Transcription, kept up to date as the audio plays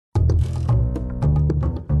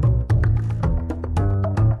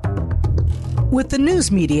With the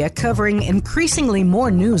news media covering increasingly more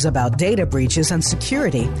news about data breaches and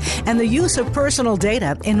security, and the use of personal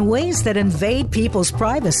data in ways that invade people's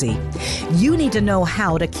privacy, you need to know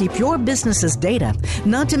how to keep your business's data,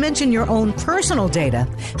 not to mention your own personal data,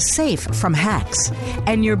 safe from hacks,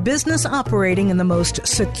 and your business operating in the most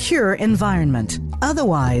secure environment.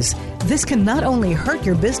 Otherwise, this can not only hurt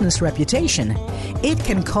your business reputation, it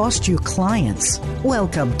can cost you clients.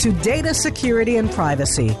 Welcome to Data Security and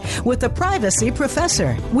Privacy with the Privacy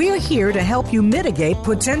Professor. We're here to help you mitigate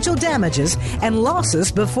potential damages and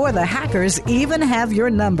losses before the hackers even have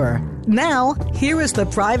your number. Now, here is the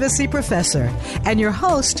Privacy Professor and your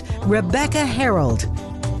host, Rebecca Harold.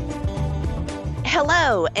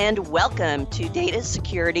 Hello, and welcome to Data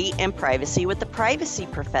Security and Privacy with the Privacy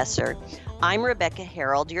Professor. I'm Rebecca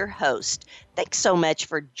Harold, your host. Thanks so much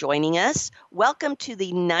for joining us. Welcome to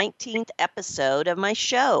the 19th episode of my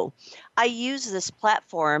show. I use this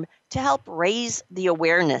platform to help raise the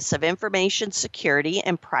awareness of information security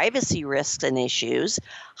and privacy risks and issues,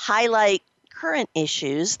 highlight current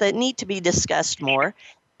issues that need to be discussed more,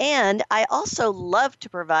 and I also love to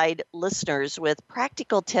provide listeners with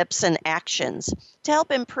practical tips and actions to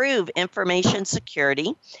help improve information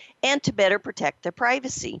security and to better protect their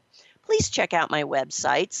privacy. Please check out my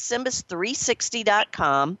websites,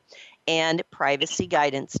 Simbus360.com and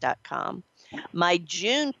privacyguidance.com. My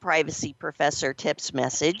June Privacy Professor Tips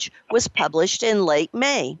message was published in late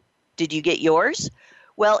May. Did you get yours?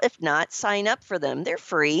 Well, if not, sign up for them. They're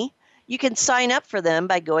free. You can sign up for them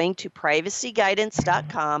by going to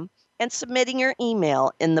privacyguidance.com and submitting your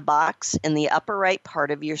email in the box in the upper right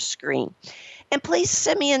part of your screen. And please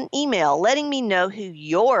send me an email letting me know who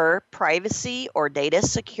your privacy or data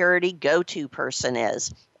security go-to person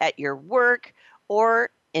is at your work or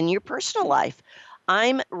in your personal life.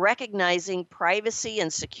 I'm recognizing privacy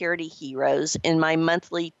and security heroes in my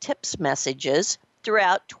monthly tips messages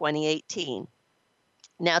throughout 2018.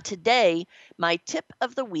 Now today, my tip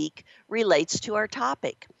of the week relates to our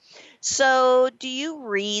topic. So, do you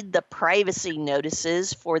read the privacy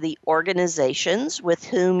notices for the organizations with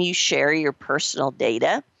whom you share your personal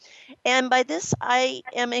data? And by this, I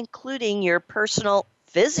am including your personal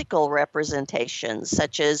physical representations,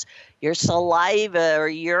 such as your saliva or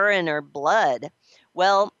urine or blood.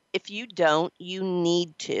 Well, if you don't, you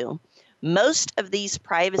need to. Most of these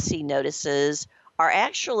privacy notices are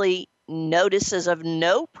actually notices of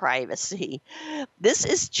no privacy. This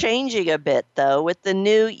is changing a bit, though, with the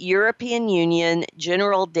new European Union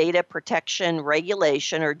General Data Protection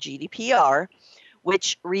Regulation, or GDPR,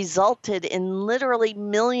 which resulted in literally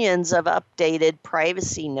millions of updated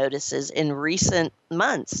privacy notices in recent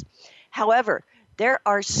months. However, there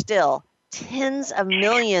are still tens of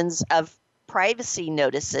millions of privacy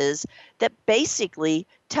notices that basically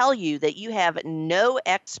tell you that you have no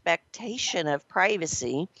expectation of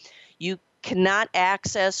privacy. You cannot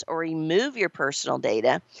access or remove your personal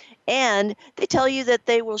data, and they tell you that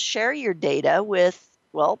they will share your data with,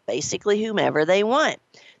 well, basically whomever they want.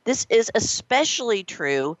 This is especially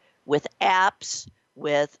true with apps,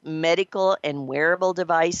 with medical and wearable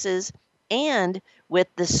devices, and with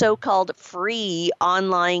the so-called free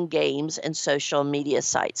online games and social media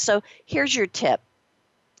sites. So here's your tip.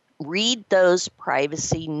 Read those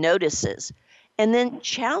privacy notices and then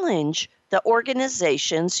challenge the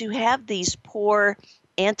organizations who have these poor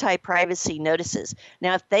anti-privacy notices.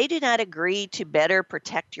 Now, if they do not agree to better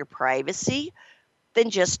protect your privacy, then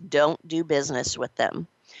just don't do business with them.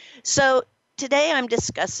 So today I'm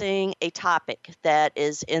discussing a topic that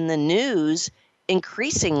is in the news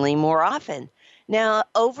increasingly more often. Now,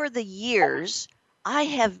 over the years, I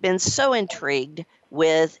have been so intrigued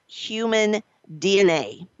with human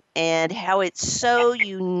DNA and how it's so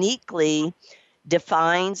uniquely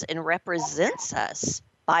defines and represents us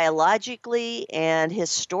biologically and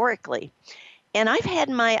historically. And I've had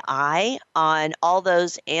my eye on all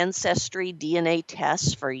those ancestry DNA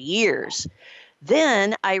tests for years.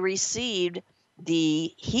 Then I received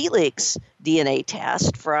the Helix DNA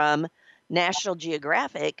test from National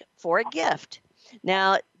Geographic for a gift.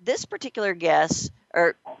 Now, this particular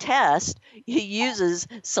test uses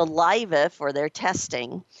saliva for their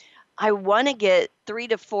testing. I want to get 3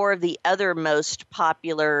 to 4 of the other most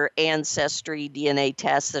popular ancestry DNA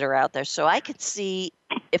tests that are out there so I can see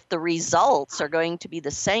if the results are going to be the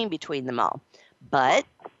same between them all. But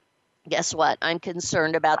guess what? I'm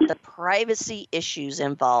concerned about the privacy issues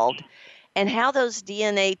involved and how those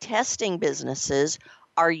DNA testing businesses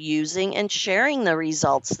are using and sharing the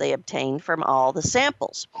results they obtain from all the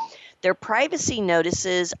samples. Their privacy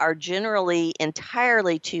notices are generally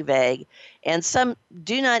entirely too vague, and some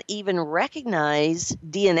do not even recognize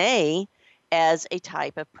DNA as a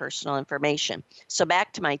type of personal information. So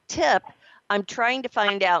back to my tip, I'm trying to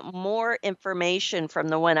find out more information from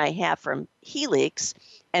the one I have from Helix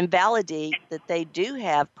and validate that they do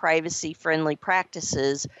have privacy-friendly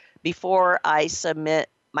practices before I submit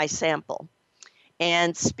my sample.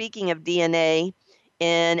 And speaking of DNA,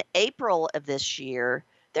 in April of this year,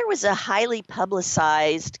 there was a highly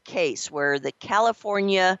publicized case where the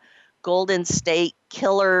California Golden State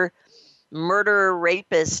Killer murder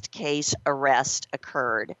rapist case arrest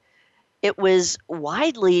occurred. It was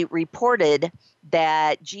widely reported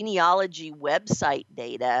that genealogy website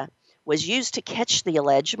data was used to catch the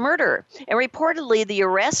alleged murderer. And reportedly, the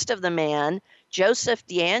arrest of the man, Joseph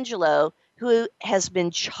D'Angelo, who has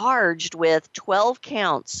been charged with 12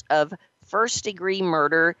 counts of first-degree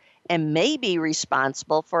murder and may be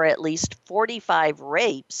responsible for at least 45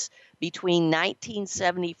 rapes between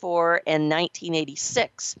 1974 and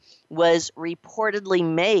 1986, was reportedly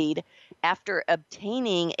made after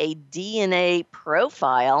obtaining a DNA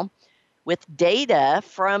profile with data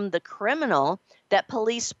from the criminal that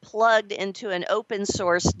police plugged into an open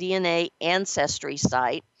source DNA ancestry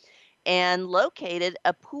site and located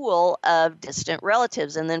a pool of distant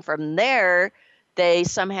relatives. And then from there, they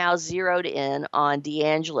somehow zeroed in on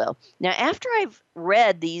D'Angelo. Now, after I've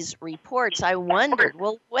read these reports, I wondered,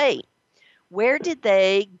 well, wait, where did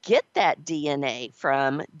they get that DNA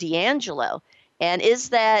from D'Angelo? And is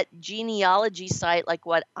that genealogy site like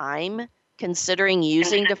what I'm considering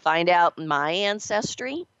using to find out my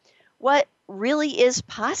ancestry? What really is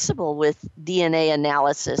possible with DNA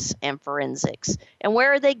analysis and forensics? And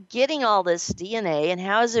where are they getting all this DNA, and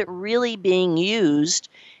how is it really being used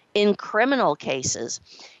in criminal cases?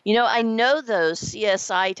 You know, I know those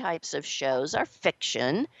CSI types of shows are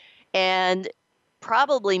fiction, and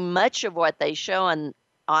probably much of what they show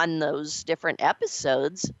on those different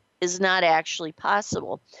episodes is not actually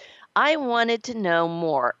possible. I wanted to know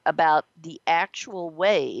more about the actual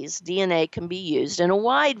ways DNA can be used in a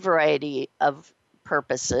wide variety of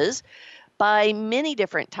purposes by many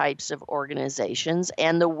different types of organizations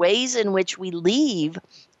and the ways in which we leave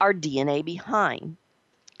our DNA behind.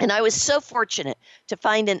 And I was so fortunate to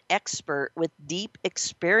find an expert with deep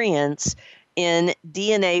experience in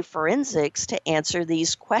DNA forensics to answer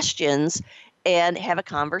these questions and have a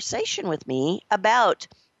conversation with me about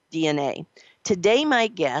DNA. Today, my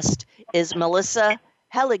guest is Melissa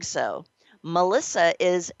Heligso. Melissa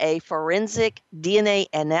is a forensic DNA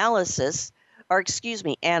analyst,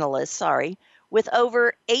 with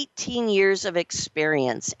over 18 years of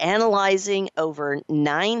experience analyzing over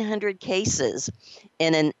 900 cases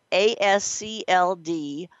in an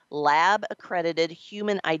ASCLD lab-accredited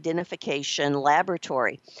human identification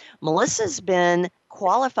laboratory. Melissa's been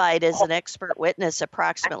qualified as an expert witness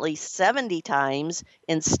approximately 70 times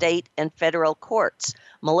in state and federal courts.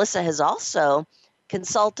 Melissa has also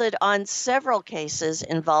consulted on several cases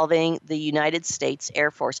involving the United States Air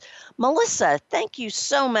Force. Melissa, thank you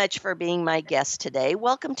so much for being my guest today.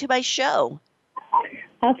 Welcome to my show.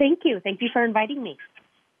 Oh, thank you. Thank you for inviting me.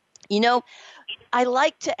 You know, I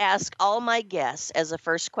like to ask all my guests as a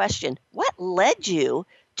first question, what led you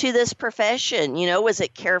to this profession? You know, was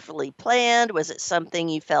it carefully planned? Was it something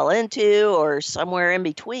you fell into, or somewhere in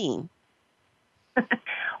between?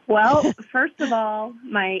 Well, first of all,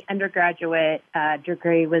 my undergraduate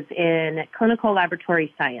degree was in clinical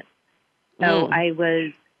laboratory science. So I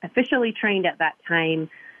was officially trained at that time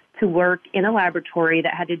to work in a laboratory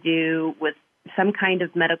that had to do with some kind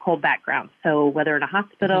of medical background. So whether in a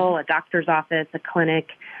hospital, a doctor's office, a clinic,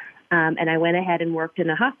 and I went ahead and worked in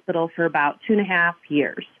a hospital for about 2.5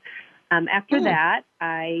 years. After that,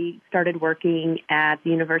 I started working at the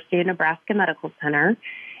University of Nebraska Medical Center,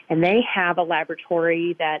 and they have a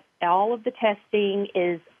laboratory that all of the testing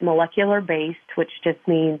is molecular-based, which just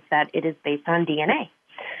means that it is based on DNA.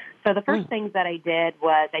 So the first things that I did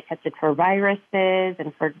was I tested for viruses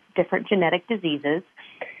and for different genetic diseases.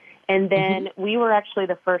 And then we were actually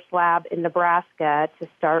the first lab in Nebraska to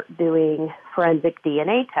start doing forensic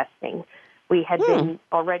DNA testing. We had been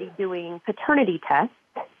already doing paternity tests,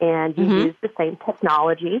 and we used the same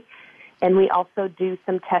technology. And we also do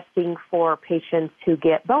some testing for patients who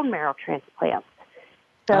get bone marrow transplants.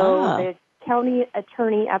 So the county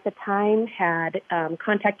attorney at the time had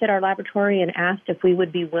contacted our laboratory and asked if we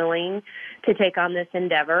would be willing to take on this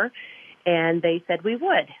endeavor, and they said we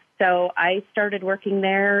would. So I started working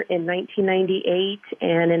there in 1998,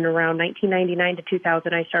 and in around 1999 to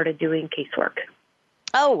 2000, I started doing casework.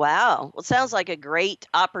 Oh, wow. Well, it sounds like a great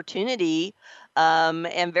opportunity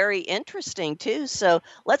and very interesting, too. So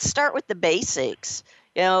let's start with the basics.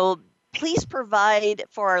 You know, please provide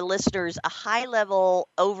for our listeners a high-level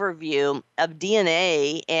overview of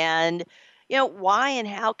DNA and, why and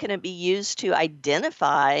how can it be used to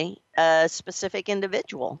identify a specific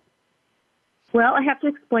individual? Well, I have to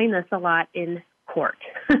explain this a lot in court.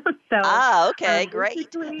 Okay, great.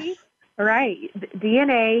 Basically, right,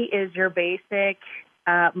 DNA is your basic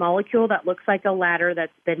molecule that looks like a ladder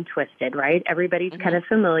that's been twisted, right? Everybody's kind of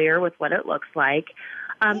familiar with what it looks like.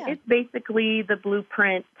 It's basically the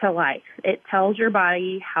blueprint to life. It tells your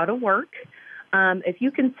body how to work. If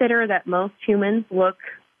you consider that most humans look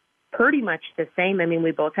pretty much the same, I mean,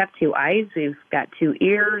 we both have two eyes, we've got two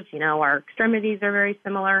ears, our extremities are very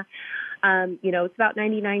similar. It's about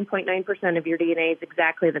 99.9% of your DNA is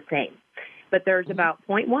exactly the same. But there's about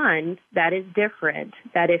 0.1 that is different,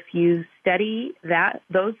 that if you study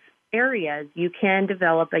those areas, you can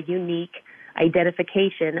develop a unique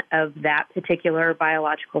identification of that particular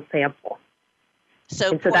biological sample.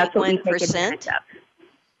 So that's what we take 0.1%? advantage of.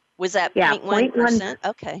 Was that 0.1%?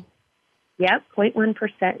 Okay. Yep,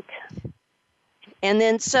 0.1%. And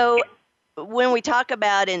then so when we talk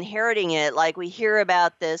about inheriting it, like we hear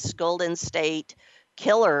about this Golden State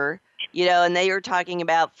Killer, and they were talking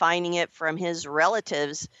about finding it from his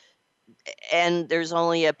relatives, and there's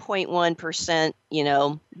only a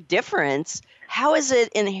 0.1%, difference. How is it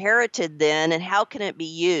inherited then, and how can it be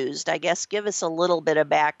used? I guess give us a little bit of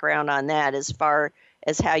background on that as far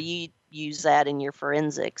as how you use that in your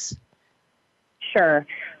forensics. Sure.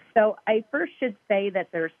 So I first should say that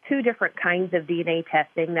there's two different kinds of DNA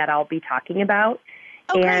testing that I'll be talking about.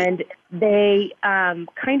 Okay. And they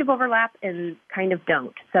kind of overlap and kind of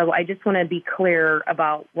don't. So I just want to be clear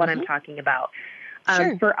about what I'm talking about.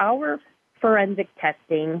 Sure. For our forensic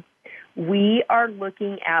testing, we are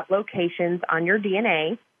looking at locations on your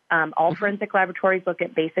DNA. All forensic laboratories look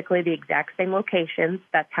at basically the exact same locations.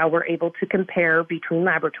 That's how we're able to compare between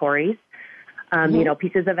laboratories,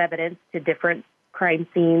 pieces of evidence to different crime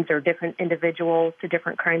scenes or different individuals to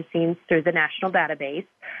different crime scenes through the national database.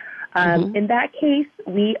 In that case,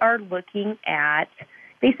 we are looking at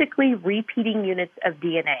basically repeating units of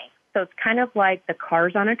DNA. So it's kind of like the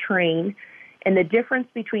cars on a train, and the difference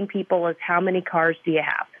between people is how many cars do you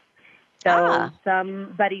have. So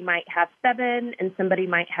somebody might have 7 and somebody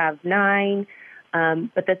might have 9.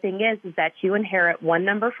 But the thing is that you inherit one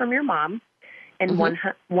number from your mom and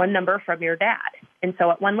one number from your dad. And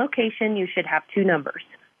so at one location, you should have 2 numbers.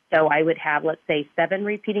 So I would have, let's say, 7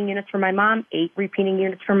 repeating units from my mom, 8 repeating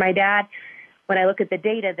units from my dad. When I look at the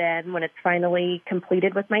data then, when it's finally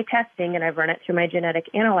completed with my testing and I've run it through my genetic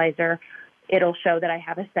analyzer, it'll show that I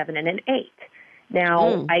have a 7 and an 8.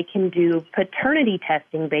 Now, I can do paternity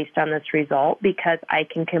testing based on this result because I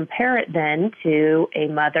can compare it then to a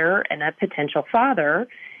mother and a potential father.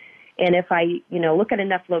 And if I, look at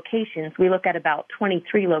enough locations, we look at about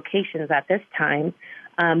 23 locations at this time,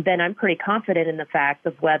 then I'm pretty confident in the fact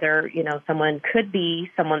of whether, someone could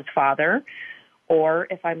be someone's father, or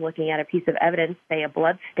if I'm looking at a piece of evidence, say a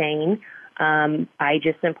blood stain, I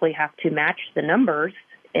just simply have to match the numbers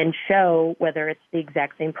and show whether it's the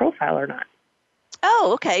exact same profile or not.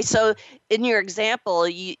 Oh, okay. So in your example,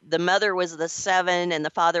 the mother was the 7 and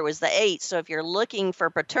the father was the 8. So if you're looking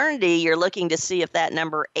for paternity, you're looking to see if that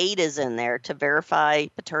number 8 is in there to verify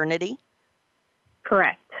paternity?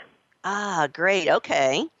 Correct. Great.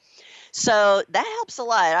 Okay. So that helps a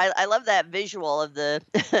lot. I love that visual of the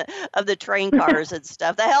of the train cars and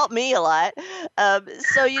stuff. That helped me a lot.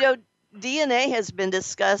 So, DNA has been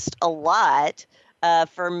discussed a lot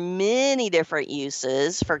for many different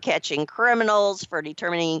uses, for catching criminals, for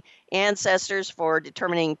determining ancestors, for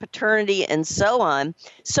determining paternity, and so on.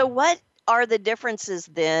 So what are the differences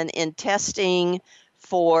then in testing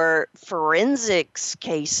for forensics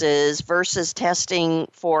cases versus testing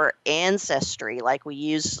for ancestry, like we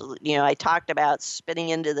use, I talked about spitting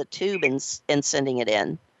into the tube and sending it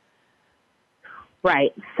in?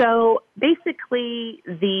 Right. So basically,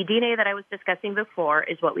 the DNA that I was discussing before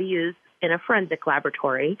is what we use in a forensic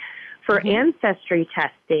laboratory. For ancestry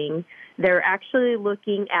testing, they're actually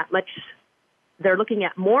looking at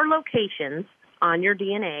more locations on your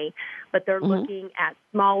DNA, but they're looking at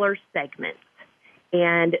smaller segments.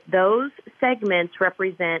 And those segments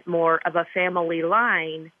represent more of a family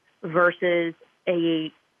line versus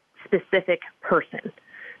a specific person.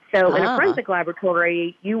 So in a forensic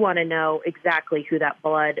laboratory, you want to know exactly who that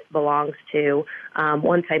blood belongs to.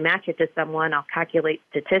 Once I match it to someone, I'll calculate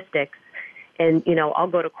statistics. And, I'll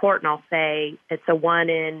go to court and I'll say it's a 1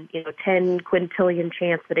 in, 10 quintillion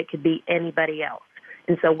chance that it could be anybody else.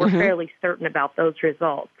 And so we're fairly certain about those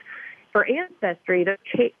results. For ancestry,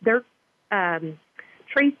 they're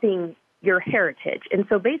tracing your heritage. And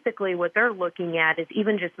so basically what they're looking at is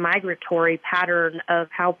even just migratory pattern of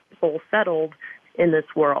how people settled in this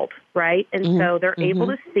world, right? And so they're able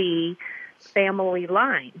to see family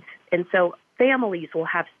lines. And so families will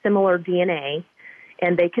have similar DNA,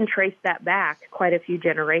 and they can trace that back quite a few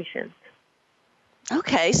generations.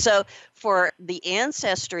 Okay, so for the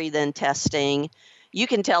ancestry then testing, you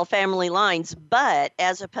can tell family lines, but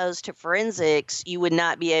as opposed to forensics, you would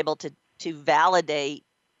not be able to validate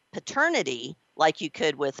paternity like you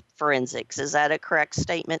could with forensics. Is that a correct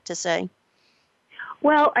statement to say?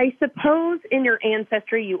 Well, I suppose in your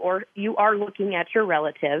ancestry you are looking at your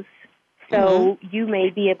relatives. So you may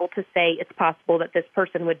be able to say it's possible that this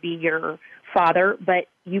person would be your father, but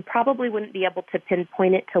you probably wouldn't be able to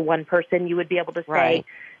pinpoint it to one person. You would be able to say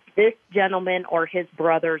this gentleman or his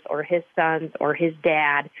brothers or his sons or his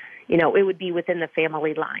dad, it would be within the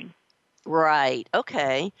family line. Right.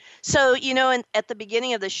 Okay. So, at the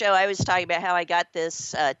beginning of the show, I was talking about how I got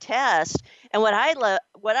this test, and what I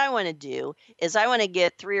want to do is I want to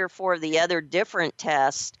get 3 or 4 of the other different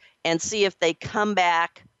tests and see if they come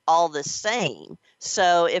back all the same.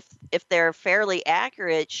 So, if they're fairly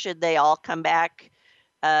accurate, should they all come back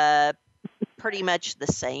pretty much the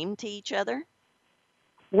same to each other?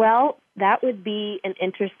 Well, that would be an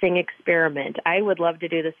interesting experiment. I would love to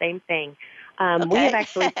do the same thing. We have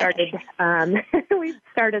actually started. We've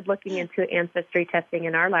started looking into ancestry testing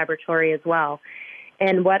in our laboratory as well,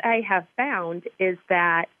 and what I have found is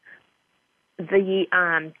that the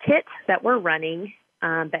kit that we're running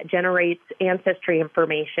that generates ancestry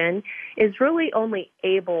information is really only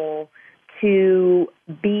able to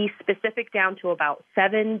be specific down to about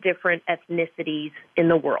 7 different ethnicities in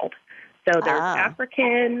the world. So there's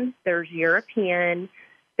African, there's European,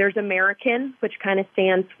 there's American, which kind of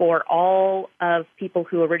stands for all of people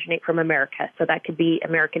who originate from America. So that could be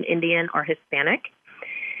American Indian or Hispanic.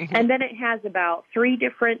 And then it has about 3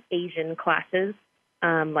 different Asian classes,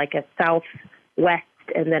 like a Southwest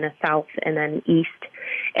and then a South and then East.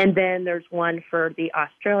 And then there's one for the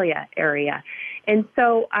Australia area. And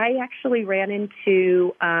so I actually ran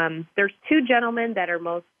into, there's 2 gentlemen that are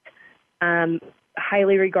most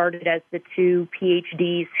highly regarded as the 2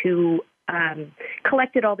 PhDs who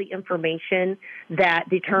collected all the information that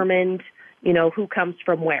determined, who comes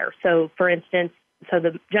from where. So, for instance,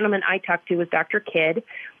 the gentleman I talked to was Dr. Kidd.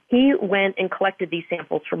 He went and collected these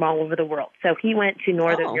samples from all over the world. So he went to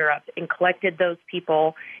Northern Europe and collected those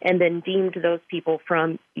people and then deemed those people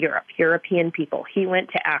from Europe, European people. He went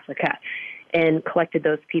to Africa and collected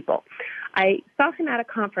those people. I saw him at a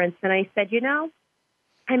conference and I said,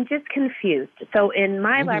 I'm just confused. So in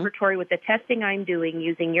my laboratory with the testing I'm doing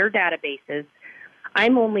using your databases,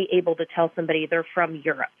 I'm only able to tell somebody they're from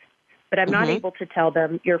Europe, but I'm not able to tell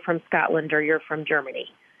them you're from Scotland or you're from Germany.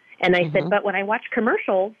 And I said, but when I watch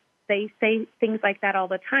commercials, they say things like that all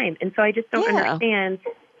the time. And so I just don't understand,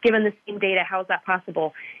 given the same data, how is that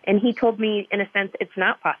possible? And he told me, in a sense, it's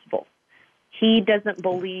not possible. He doesn't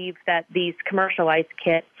believe that these commercialized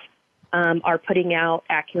kits are putting out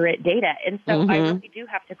accurate data. And so I really do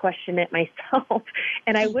have to question it myself.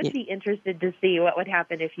 And I would be interested to see what would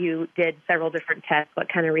happen if you did several different tests, what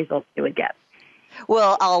kind of results you would get.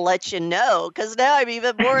 Well, I'll let you know, because now I'm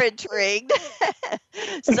even more intrigued.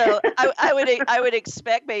 So I would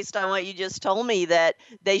expect, based on what you just told me, that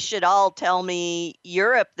they should all tell me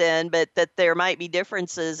Europe then, but that there might be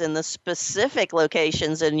differences in the specific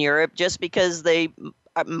locations in Europe just because they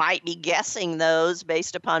might be guessing those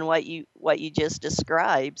based upon what you just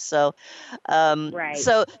described. So,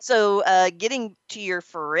 getting to your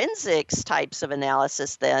forensics types of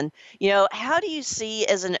analysis, then, how do you see,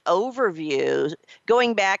 as an overview,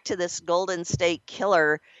 going back to this Golden State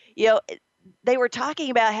Killer? They were talking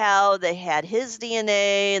about how they had his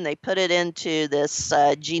DNA and they put it into this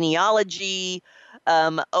genealogy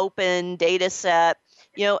open data set.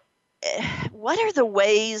 What are the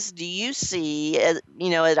ways do you see, at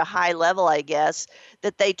a high level, I guess,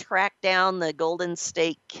 that they track down the Golden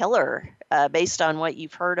State Killer based on what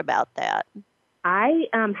you've heard about that? I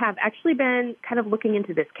have actually been kind of looking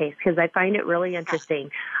into this case because I find it really interesting.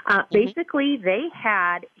 Basically, they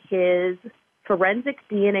had his forensic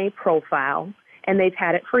DNA profile, and they've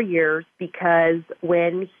had it for years because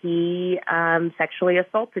when he sexually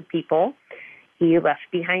assaulted people, he left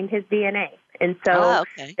behind his DNA. And so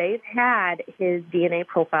they've had his DNA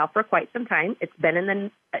profile for quite some time. It's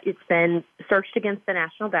been searched against the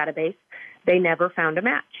national database. They never found a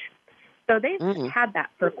match. So they've had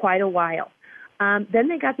that for quite a while. Then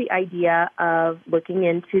they got the idea of looking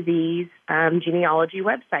into these genealogy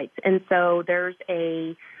websites. And so there's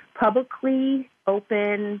a publicly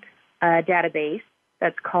open database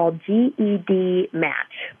that's called GED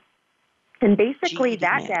Match. And basically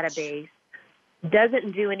that database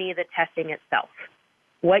doesn't do any of the testing itself.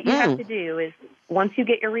 What you have to do is, once you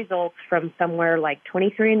get your results from somewhere like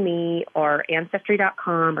 23andMe or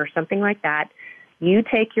ancestry.com or something like that, you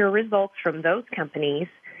take your results from those companies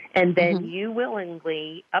and then you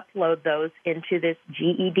willingly upload those into this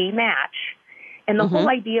GED match. And the whole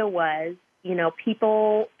idea was, you know,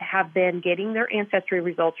 people have been getting their ancestry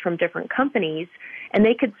results from different companies, and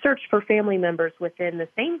they could search for family members within the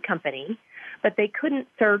same company, but they couldn't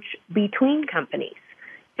search between companies.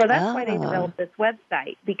 So that's why they developed this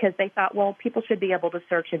website, because they thought, well, people should be able to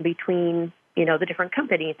search in between, you know, the different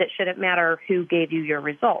companies. It shouldn't matter who gave you your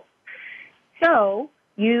results. So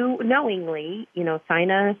you knowingly, you know,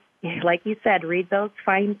 like you said, read those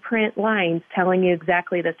fine print lines telling you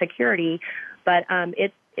exactly the security. But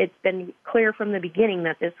it's been clear from the beginning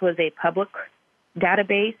that this was a public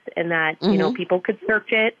database and that, you know, people could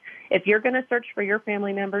search it. If you're going to search for your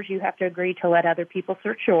family members, you have to agree to let other people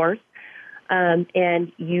search yours.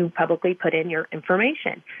 And you publicly put in your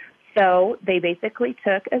information. So they basically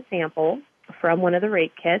took a sample from one of the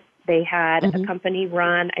rape kits. They had a company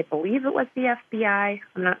run, I believe it was the FBI,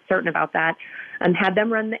 I'm not certain about that, and had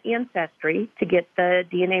them run the ancestry to get the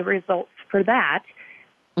DNA results for that,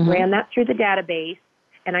 ran that through the database,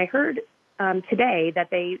 and I heard today that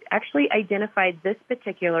they actually identified this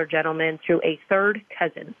particular gentleman through a third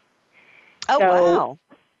cousin. Oh, wow.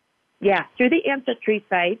 Yeah, through the ancestry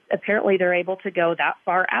sites, apparently they're able to go that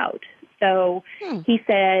far out. So he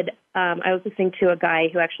said, I was listening to a guy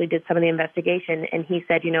who actually did some of the investigation, and he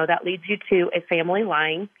said, you know, that leads you to a family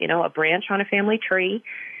line, you know, a branch on a family tree.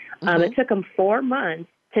 It took him 4 months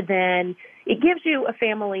to then, it gives you a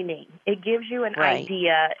family name. It gives you an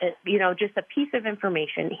idea, you know, just a piece of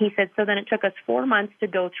information. He said, so then it took us 4 months to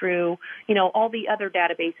go through, you know, all the other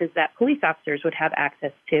databases that police officers would have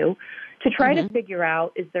access to try to figure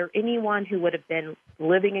out, is there anyone who would have been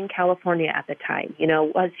living in California at the time? You know,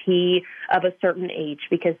 was he of a certain age?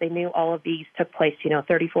 Because they knew all of these took place, you know,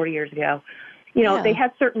 30, 40 years ago. You know, they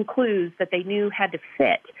had certain clues that they knew had to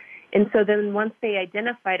fit. And so then once they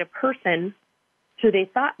identified a person who they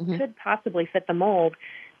thought could possibly fit the mold,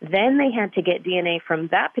 then they had to get DNA from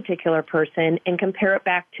that particular person and compare it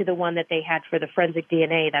back to the one that they had for the forensic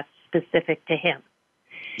DNA that's specific to him.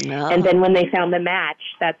 And then when they found the match,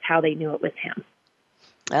 that's how they knew it was him.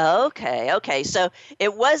 Okay. So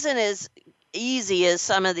it wasn't as easy as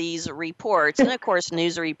some of these reports. And of course,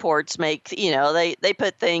 news reports make, you know, they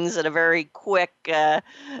put things in a very quick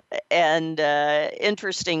and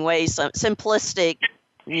interesting way, some simplistic,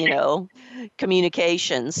 you know,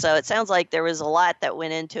 communication. So it sounds like there was a lot that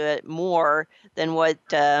went into it, more than what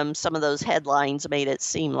some of those headlines made it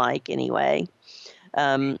seem like anyway.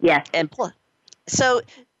 Yes. So,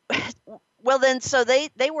 well then, so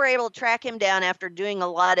they were able to track him down after doing a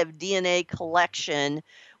lot of DNA collection,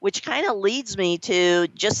 which kind of leads me to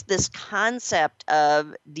just this concept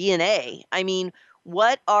of DNA. I mean,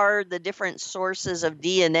 what are the different sources of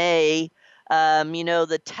DNA? You know,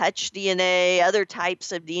 the touch DNA, other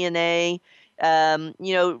types of DNA.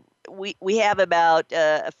 You know, we have about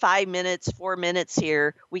 4 minutes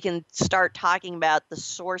here. We can start talking about the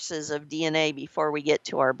sources of DNA before we get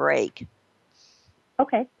to our break.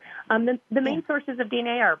 Okay. The main sources of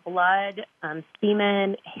DNA are blood,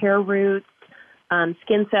 semen, hair roots,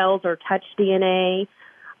 skin cells or touch DNA.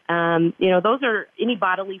 You know, those are any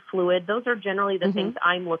bodily fluid. Those are generally the things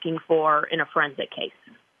I'm looking for in a forensic case.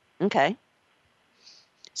 Okay.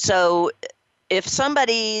 So if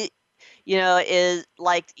somebody, you know, is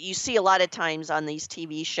like, you see a lot of times on these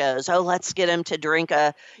TV shows, oh, let's get them to drink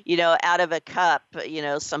you know, out of a cup, you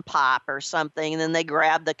know, some pop or something. And then they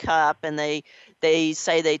grab the cup and they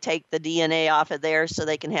say they take the DNA off of there so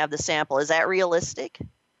they can have the sample. Is that realistic?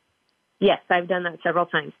 Yes, I've done that several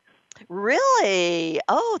times. Really?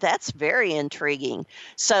 Oh, that's very intriguing.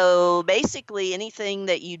 So basically anything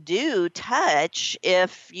that you do touch,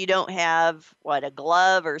 if you don't have a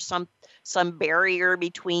glove or some barrier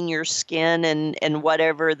between your skin and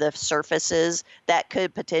whatever the surface is, that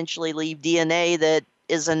could potentially leave DNA that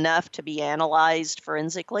is enough to be analyzed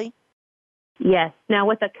forensically? Yes. Now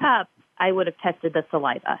with a cup, I would have tested the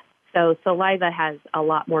saliva. So saliva has a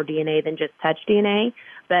lot more DNA than just touch DNA.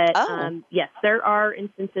 But yes, there are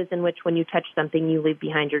instances in which when you touch something, you leave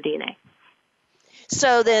behind your DNA.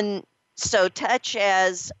 So touch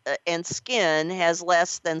and skin has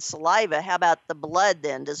less than saliva. How about the blood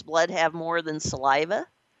then? Does blood have more than saliva?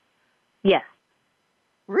 Yes.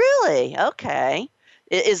 Really? Okay.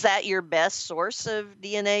 Is that your best source of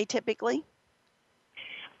DNA typically?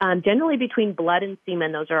 Generally between blood and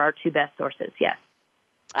semen, those are our two best sources, yes.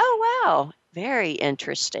 Oh, wow. Very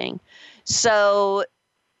interesting. So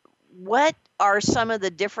what are some of the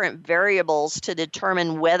different variables to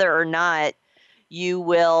determine whether or not you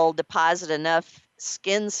will deposit enough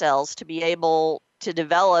skin cells to be able to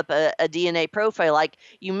develop a DNA profile. Like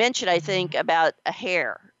you mentioned, I think, about a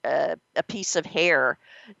hair, a piece of hair.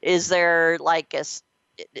 Is there like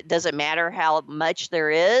does it matter how much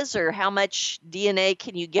there is, or how much DNA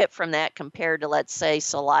can you get from that compared to, let's say,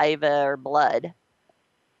 saliva or blood?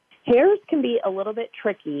 Hairs can be a little bit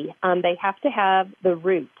tricky. They have to have the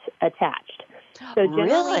root attached. So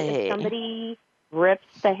generally, if somebody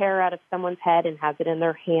rips the hair out of someone's head and has it in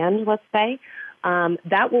their hand, let's say,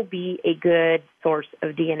 that will be a good source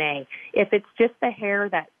of DNA. If it's just the hair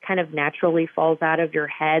that kind of naturally falls out of your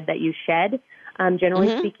head that you shed,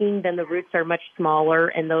 generally speaking, then the roots are much smaller,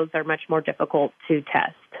 and those are much more difficult to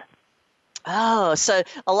test. Oh, so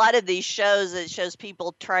a lot of these shows, it shows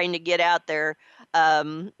people trying to get out their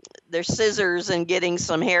scissors and getting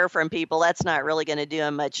some hair from people. That's not really going to do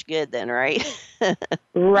them much good then, right?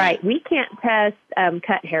 Right. We can't test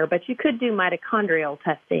cut hair, but you could do mitochondrial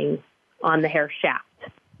testing on the hair shaft.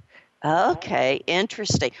 Okay,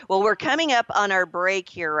 interesting. Well, we're coming up on our break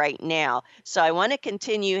here right now, so I want to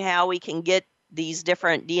continue how we can get these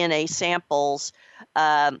different DNA samples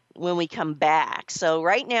when we come back. So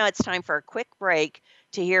right now it's time for a quick break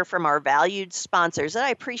to hear from our valued sponsors that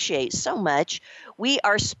I appreciate so much. We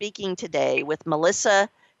are speaking today with Melissa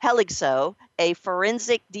Heligso, a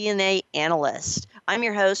forensic DNA analyst. I'm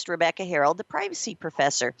your host, Rebecca Harold, the privacy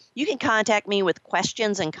professor. You can contact me with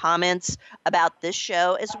questions and comments about this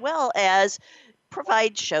show, as well as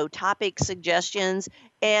provide show topic suggestions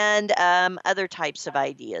and other types of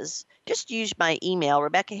ideas. Just use my email,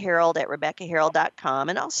 RebeccaHarold@RebeccaHarold.com,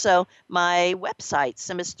 and also my website,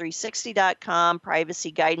 Simbas360.com,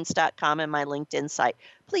 privacyguidance.com, and my LinkedIn site.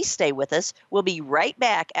 Please stay with us. We'll be right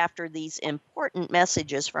back after these important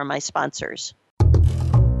messages from my sponsors.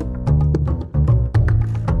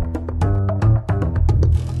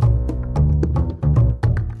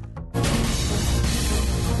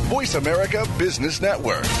 Voice America Business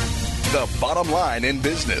Network, the bottom line in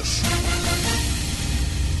business.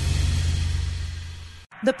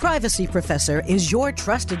 The Privacy Professor is your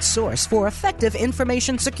trusted source for effective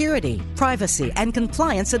information security, privacy, and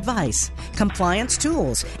compliance advice, compliance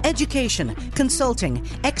tools, education, consulting,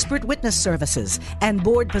 expert witness services, and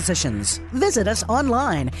board positions. Visit us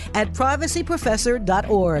online at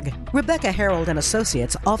privacyprofessor.org. Rebecca Harold and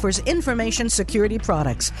Associates offers information security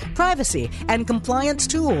products, privacy and compliance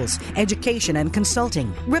tools, education and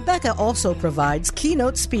consulting. Rebecca also provides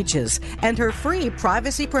keynote speeches and her free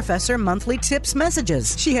Privacy Professor monthly tips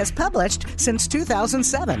messages. She has published since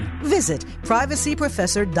 2007. Visit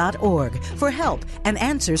privacyprofessor.org for help and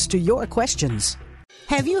answers to your questions.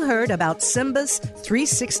 Have you heard about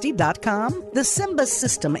Simbas360.com? The Simbas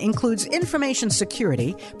system includes information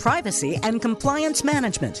security, privacy, and compliance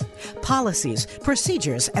management, policies,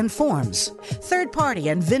 procedures, and forms, third-party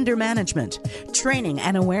and vendor management, training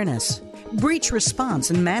and awareness, breach response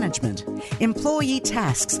and management, employee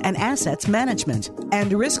tasks and assets management,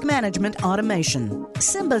 and risk management automation.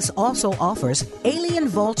 Simbas also offers Alien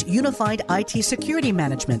Vault Unified IT Security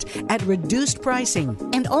Management at reduced pricing,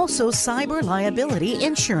 and also cyber liability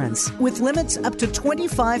insurance with limits up to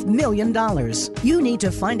 $25 million. You need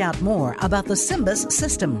to find out more about the Simbas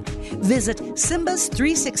system. Visit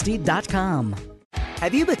Simbas360.com.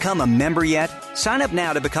 Have you become a member yet? Sign up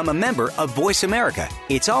now to become a member of Voice America.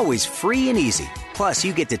 It's always free and easy. Plus,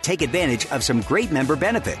 you get to take advantage of some great member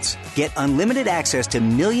benefits. Get unlimited access to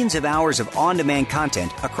millions of hours of on-demand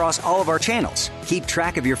content across all of our channels. Keep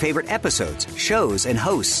track of your favorite episodes, shows, and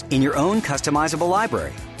hosts in your own customizable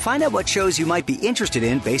library. Find out what shows you might be interested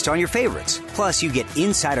in based on your favorites. Plus, you get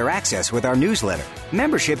insider access with our newsletter.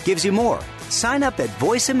 Membership gives you more. Sign up at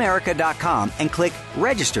voiceamerica.com and click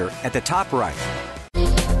register at the top right.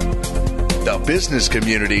 The business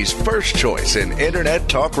community's first choice in Internet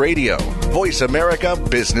Talk Radio. Voice America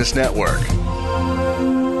Business Network.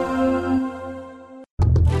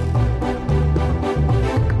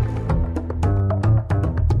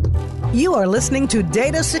 You are listening to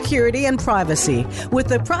Data Security and Privacy with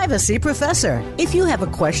the Privacy Professor. If you have a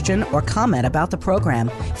question or comment about the program,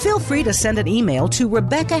 feel free to send an email to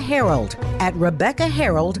Rebecca Harold at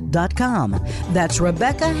RebeccaHarold.com. That's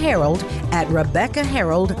Rebecca Harold at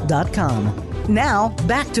RebeccaHarold.com. Now,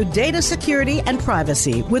 back to Data Security and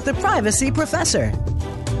Privacy with the Privacy Professor.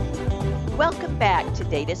 Welcome back to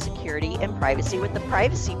Data Security and Privacy with the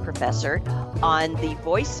Privacy Professor on the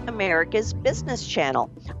Voice America's Business Channel.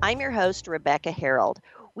 I'm your host, Rebecca Harold.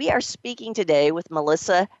 We are speaking today with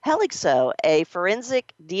Melissa Heligso, a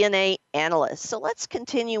forensic DNA analyst. So let's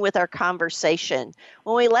continue with our conversation.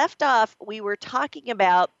 When we left off, we were talking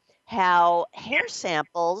about how hair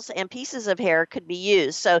samples and pieces of hair could be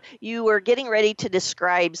used. So you were getting ready to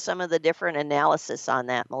describe some of the different analysis on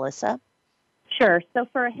that, Melissa. Sure. So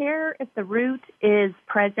for a hair, if the root is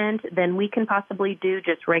present, then we can possibly do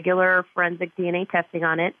just regular forensic DNA testing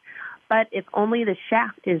on it. But if only the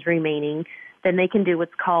shaft is remaining, then they can do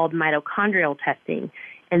what's called mitochondrial testing.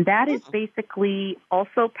 And that is basically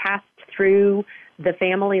also passed through the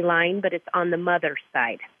family line, but it's on the mother's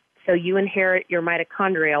side. So you inherit your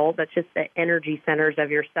mitochondrial, that's just the energy centers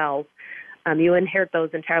of your cells. You inherit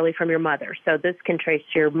those entirely from your mother. So this can trace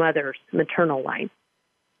to your mother's maternal line.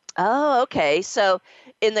 Oh, okay. So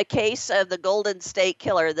in the case of the Golden State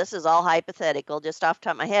Killer, this is all hypothetical, just off the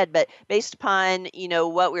top of my head, but based upon,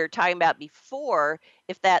 what we were talking about before,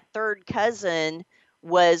 if that third cousin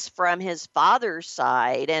was from his father's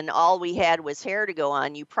side and all we had was hair to go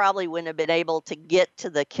on, you probably wouldn't have been able to get to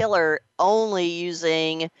the killer only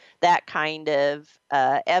using that kind of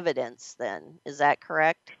evidence then. Is that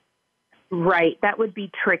correct? Right. That would be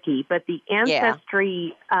tricky, but the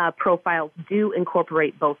ancestry profiles do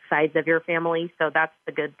incorporate both sides of your family, so that's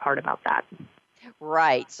the good part about that.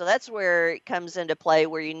 Right. So that's where it comes into play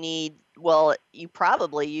where you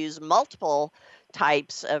probably use multiple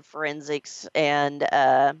types of forensics and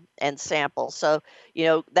samples. So,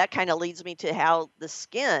 that kind of leads me to how the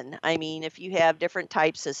skin, if you have different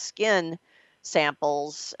types of skin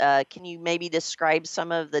samples, can you maybe describe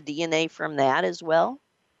some of the DNA from that as well?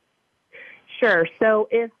 Sure. So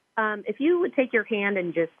if you would take your hand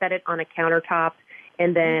and just set it on a countertop,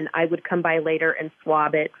 and then I would come by later and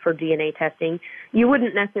swab it for DNA testing, you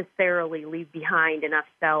wouldn't necessarily leave behind enough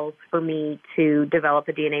cells for me to develop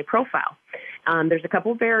a DNA profile. There's a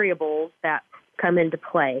couple variables that come into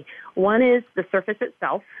play. One is the surface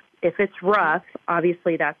itself. If it's rough,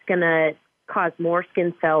 obviously that's going to cause more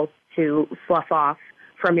skin cells to slough off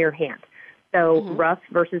from your hand. So rough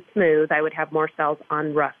versus smooth, I would have more cells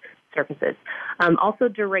on rough surfaces. Also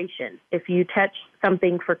duration. If you touch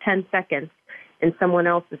something for 10 seconds and someone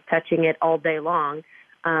else is touching it all day long,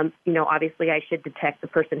 obviously I should detect the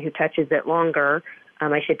person who touches it longer.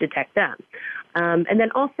 I should detect them. And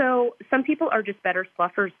then also, some people are just better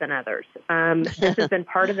sloughers than others. This has been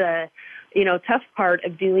part of the, tough part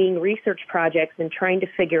of doing research projects and trying to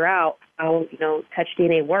figure out how, touch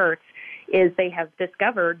DNA works, is they have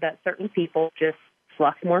discovered that certain people just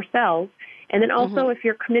slough more cells. And then also, if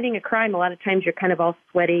you're committing a crime, a lot of times you're kind of all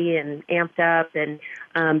sweaty and amped up, and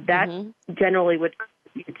that generally would cause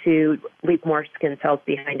you to leave more skin cells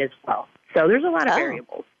behind as well. So there's a lot of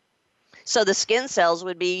variables. So the skin cells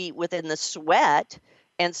would be within the sweat,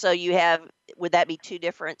 and so would that be two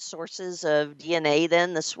different sources of DNA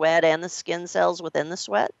then, the sweat and the skin cells within the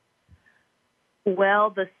sweat? Well,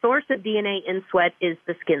 the source of DNA in sweat is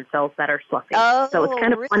the skin cells that are sloughing. So it's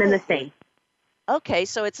kind of one and the same. Okay,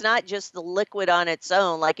 so it's not just the liquid on its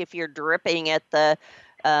own, like if you're dripping at the,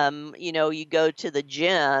 you go to the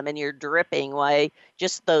gym and you're dripping,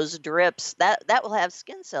 just those drips, that will have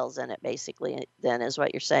skin cells in it, basically, then, is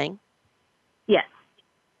what you're saying? Yes.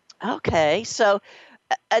 Okay, so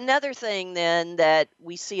another thing then that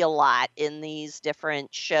we see a lot in these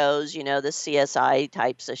different shows, the CSI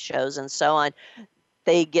types of shows and so on,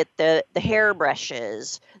 they get the hair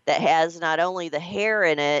brushes that has not only the hair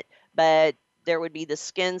in it, but there would be the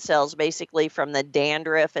skin cells basically from the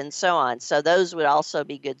dandruff and so on. So those would also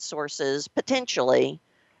be good sources potentially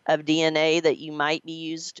of DNA that you might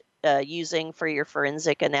be using for your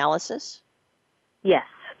forensic analysis? Yes.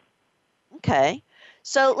 Okay.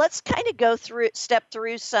 So let's kind of step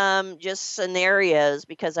through some just scenarios,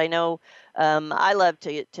 because I know I love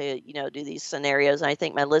to do these scenarios, and I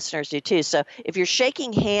think my listeners do too. So if you're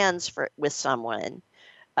shaking hands with someone,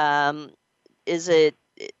 is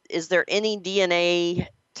there any DNA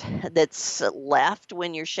that's left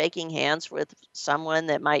when you're shaking hands with someone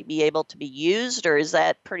that might be able to be used, or is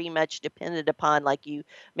that pretty much dependent upon, like you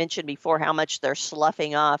mentioned before, how much they're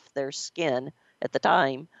sloughing off their skin at the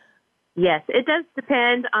time? Yes, it does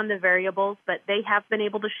depend on the variables, but they have been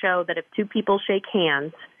able to show that if two people shake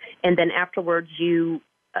hands and then afterwards you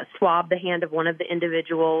swab the hand of one of the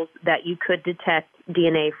individuals, that you could detect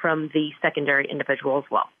DNA from the secondary individual as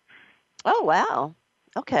well. Oh, wow.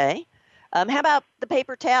 Okay. How about the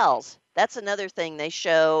paper towels? That's another thing they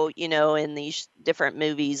show, in these different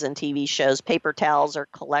movies and TV shows. Paper towels are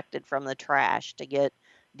collected from the trash to get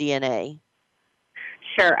DNA.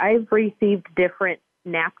 Sure. I've received different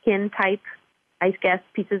napkin type, I guess,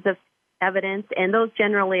 pieces of evidence, and those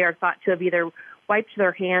generally are thought to have either wiped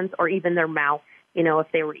their hands or even their mouth, if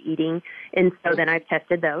they were eating. And so then I've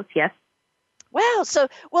tested those, yes. Wow. So,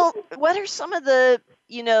 what are some of the,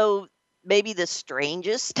 maybe the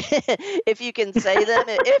strangest, if you can say them,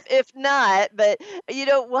 if not. But,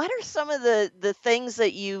 what are some of the things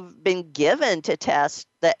that you've been given to test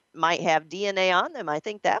that might have DNA on them? I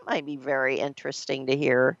think that might be very interesting to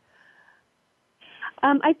hear.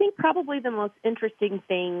 I think probably the most interesting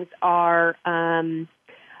things are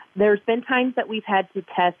there's been times that we've had to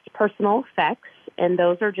test personal effects, and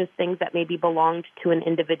those are just things that maybe belonged to an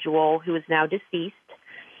individual who is now deceased.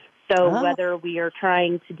 So whether we are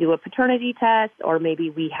trying to do a paternity test, or maybe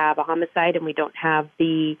we have a homicide and we don't have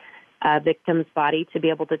the victim's body to be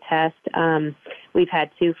able to test, we've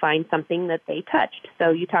had to find something that they touched. So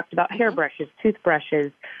you talked about hairbrushes,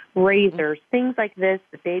 toothbrushes, razors, things like this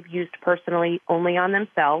that they've used personally only on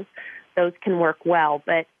themselves. Those can work well.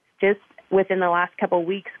 But just within the last couple of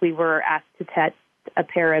weeks, we were asked to test a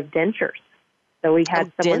pair of dentures. So we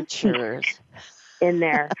had someone's teeth in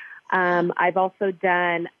there. I've also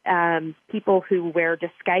done people who wear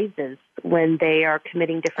disguises when they are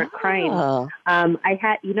committing different crimes. I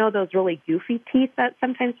had, those really goofy teeth that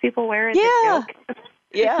sometimes people wear as a joke.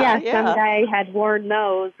 Yeah, some guy had worn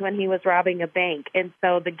those when he was robbing a bank. And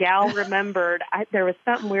so the gal remembered there was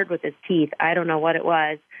something weird with his teeth. I don't know what it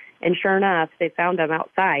was. And sure enough, they found him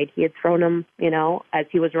outside. He had thrown them, as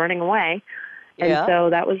he was running away. And so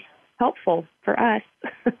that was helpful for us.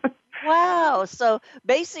 Wow. So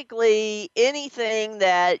basically anything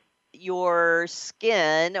that your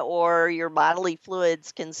skin or your bodily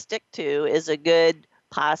fluids can stick to is a good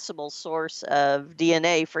possible source of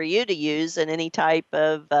DNA for you to use in any type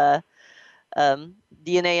of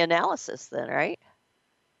DNA analysis then, right?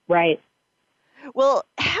 Right. Well,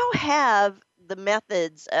 how have the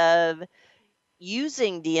methods of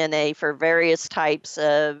using DNA for various types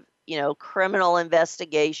of criminal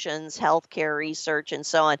investigations, healthcare research, and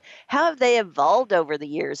so on, how have they evolved over the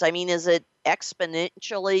years? I mean, is it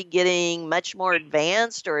exponentially getting much more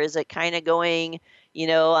advanced, or is it kind of going,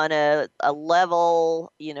 on a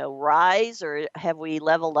level, rise, or have we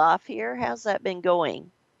leveled off here? How's that been going?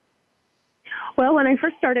 Well, when I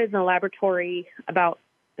first started in the laboratory about,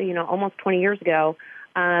 almost 20 years ago,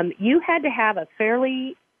 you had to have a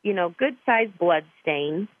fairly good-sized blood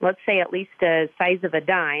stain, let's say at least the size of a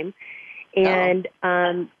dime, and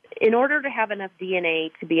in order to have enough DNA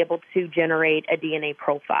to be able to generate a DNA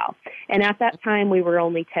profile. And at that time, we were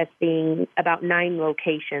only testing about 9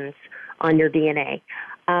 locations on your DNA.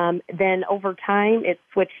 Then over time, it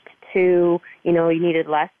switched to, you needed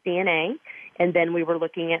less DNA, and then we were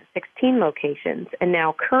looking at 16 locations. And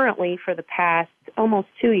now currently, for the past almost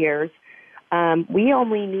 2 years, we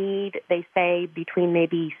only need, they say, between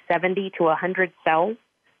maybe 70 to 100 cells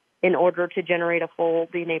in order to generate a full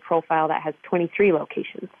DNA profile that has 23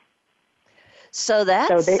 locations. So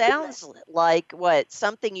sounds like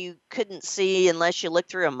something you couldn't see unless you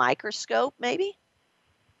looked through a microscope, maybe?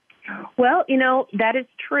 Well, that is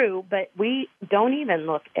true, but we don't even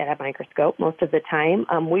look at a microscope most of the time.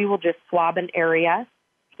 We will just swab an area.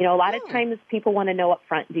 A lot of times people want to know up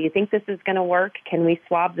front, do you think this is going to work? Can we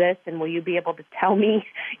swab this? And will you be able to tell me,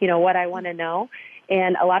 what I want to know?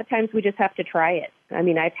 And a lot of times we just have to try it. I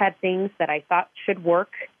mean, I've had things that I thought should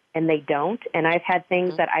work and they don't. And I've had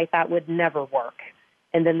things that I thought would never work.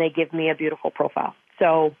 And then they give me a beautiful profile.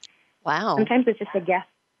 So sometimes it's just a guess.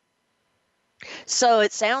 So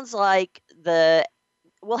it sounds like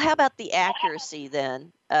how about the accuracy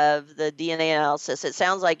then of the DNA analysis? It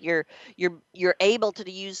sounds like you're able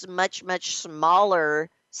to use much smaller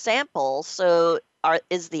samples. So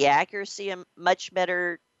is the accuracy much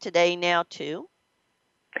better today now too?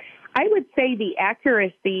 I would say the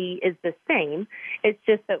accuracy is the same. It's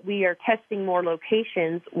just that we are testing more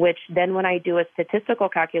locations, which then when I do a statistical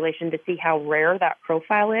calculation to see how rare that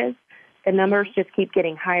profile is, the numbers just keep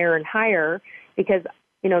getting higher and higher because,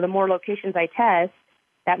 the more locations I test,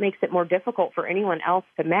 that makes it more difficult for anyone else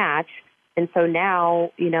to match. And so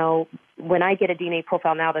now, when I get a DNA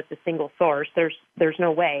profile now that's a single source, there's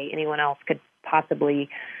no way anyone else could possibly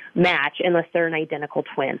match unless they're an identical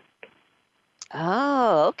twin.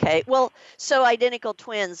 Oh, okay. Well, so identical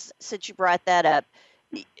twins, since you brought that up,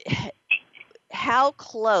 how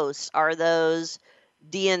close are those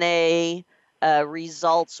DNA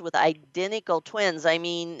results with identical twins? I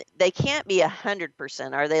mean, they can't be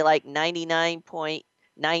 100%. Are they like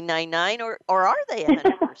 99.999 or are they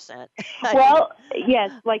 100%? Well,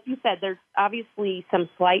 yes, like you said, there's obviously some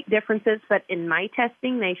slight differences, but in my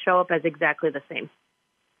testing, they show up as exactly the same.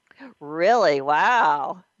 Really?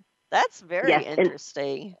 Wow. That's very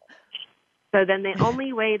interesting. So then the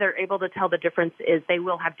only way they're able to tell the difference is they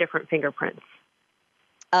will have different fingerprints.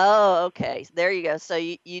 Oh, okay. There you go. So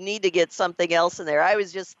you need to get something else in there. I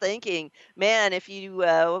was just thinking, man, if you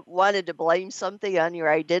wanted to blame something on your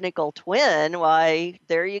identical twin, why,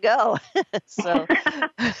 there you go. So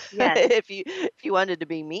Yes, if you wanted to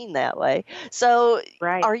be mean that way. So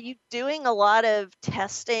right. are you doing a lot of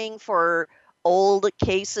testing for old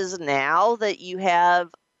cases now that you have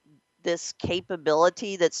this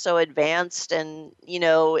capability that's so advanced, and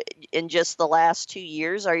in just the last 2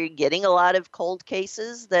 years, are you getting a lot of cold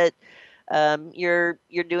cases that you're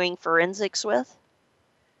doing forensics with?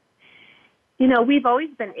 We've always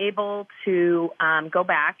been able to go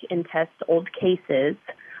back and test old cases,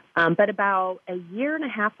 but about a year and a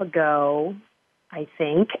half ago, I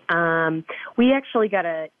think, we actually got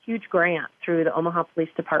a huge grant through the Omaha Police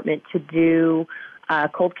Department to do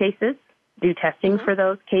cold cases, do testing for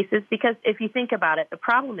those cases, because if you think about it, the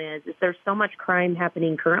problem is there's so much crime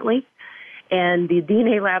happening currently, and the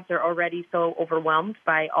DNA labs are already so overwhelmed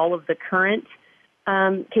by all of the current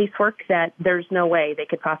casework that there's no way they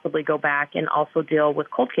could possibly go back and also deal with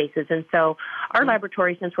cold cases. And so our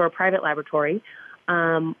laboratory, since we're a private laboratory,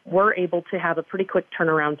 we're able to have a pretty quick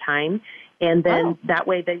turnaround time. And then that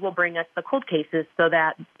way they will bring us the cold cases so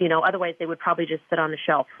that, otherwise they would probably just sit on the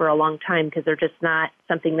shelf for a long time because they're just not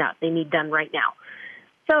something that they need done right now.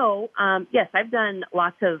 So, yes, I've done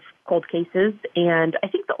lots of cold cases, and I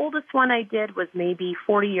think the oldest one I did was maybe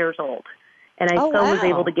 40 years old. And I still was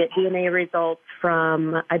able to get DNA results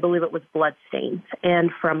from, I believe it was blood stains and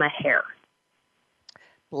from a hair.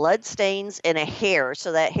 Blood stains in a hair.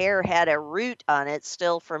 So that hair had a root on it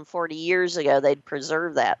still from 40 years ago. They'd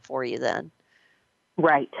preserve that for you then.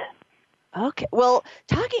 Right. Okay. Well,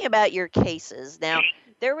 talking about your cases, now,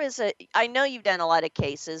 I know you've done a lot of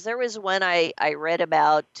cases. There was one I read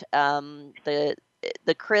about,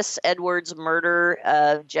 the Chris Edwards murder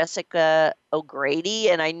of Jessica O'Grady,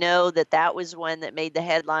 and I know that was one that made the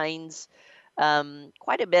headlines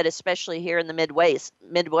quite a bit, especially here in the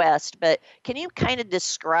Midwest. But can you kind of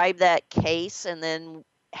describe that case and then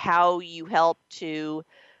how you helped to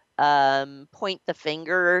point the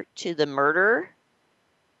finger to the murderer?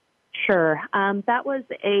 Sure. That was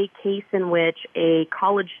a case in which a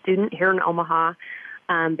college student here in Omaha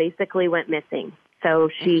basically went missing. So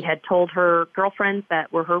she had told her girlfriends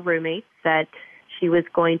that were her roommates that she was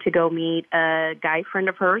going to go meet a guy friend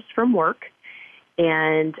of hers from work.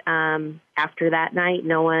 And after that night,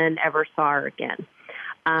 no one ever saw her again.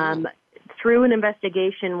 Through an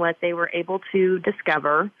investigation, what they were able to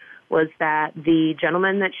discover was that the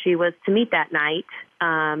gentleman that she was to meet that night,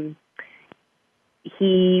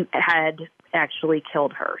 he had actually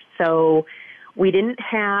killed her. So we didn't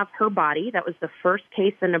have her body. That was the first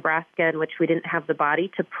case in Nebraska in which we didn't have the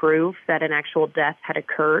body to prove that an actual death had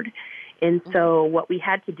occurred. And so what we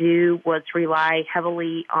had to do was rely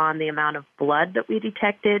heavily on the amount of blood that we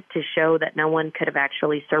detected to show that no one could have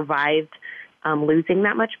actually survived losing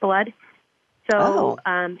that much blood. So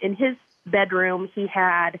in his bedroom, he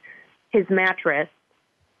had his mattress,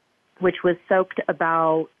 which was soaked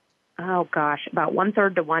about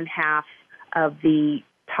 1/3 to 1/2 of the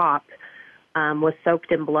top was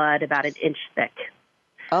soaked in blood about an inch thick.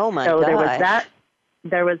 Oh my God. So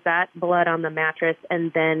there was that blood on the mattress,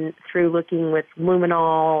 and then through looking with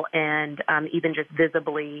luminol and even just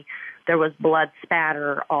visibly, there was blood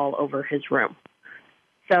spatter all over his room.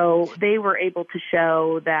 So they were able to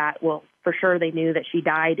show that, well, for sure they knew that she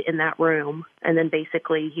died in that room, and then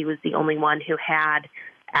basically he was the only one who had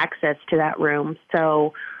access to that room.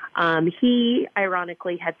 So he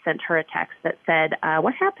ironically had sent her a text that said,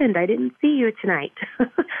 "What happened? I didn't see you tonight."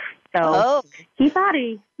 So he thought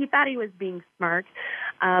he was being smart.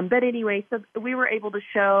 But anyway, so we were able to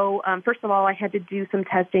show, first of all, I had to do some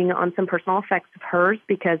testing on some personal effects of hers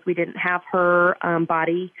because we didn't have her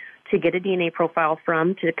body to get a DNA profile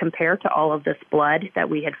from to compare to all of this blood that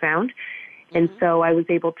we had found. And so I was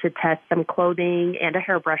able to test some clothing and a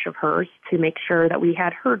hairbrush of hers to make sure that we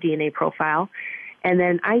had her DNA profile. And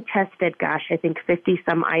then I tested, I think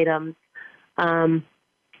 50-some items.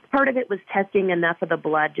 Part of it was testing enough of the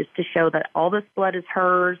blood just to show that all this blood is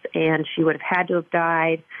hers and she would have had to have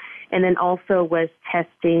died. And then also was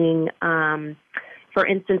testing, for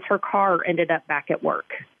instance, her car ended up back at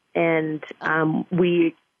work. And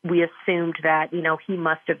we assumed that, he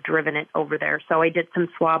must have driven it over there. So I did some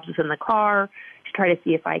swabs within the car to try to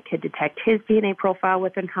see if I could detect his DNA profile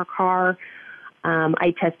within her car.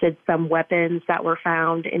 I tested some weapons that were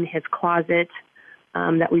found in his closet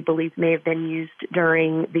that we believe may have been used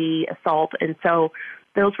during the assault. And so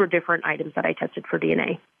those were different items that I tested for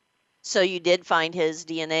DNA. So you did find his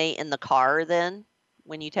DNA in the car then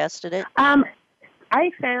when you tested it?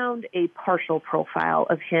 I found a partial profile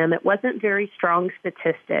of him. It wasn't very strong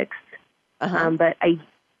statistics, but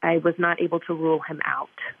I was not able to rule him out.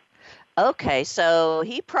 Okay, so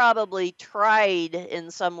he probably tried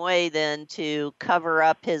in some way then to cover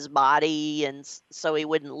up his body, and so he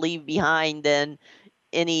wouldn't leave behind then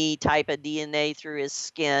any type of DNA through his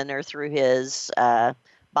skin or through his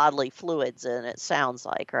bodily fluids, and it sounds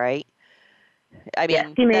like, right? I mean,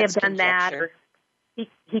 yes, he may have done that, or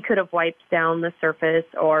he could have wiped down the surface,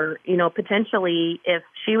 or, potentially if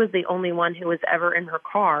she was the only one who was ever in her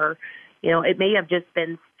car, it may have just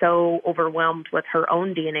been so overwhelmed with her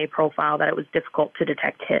own DNA profile that it was difficult to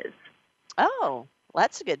detect his. Oh, well,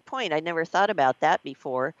 that's a good point. I never thought about that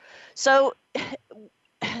before. So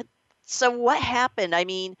what happened? I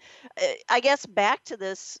mean, I guess back to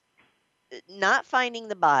this, not finding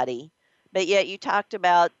the body, but yet you talked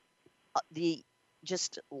about the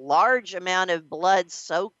just large amount of blood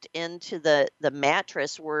soaked into the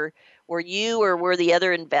mattress. Were you or were the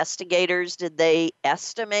other investigators, did they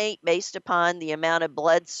estimate based upon the amount of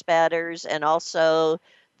blood spatters and also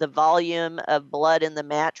the volume of blood in the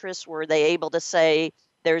mattress? Were they able to say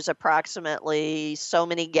there's approximately so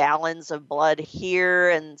many gallons of blood here,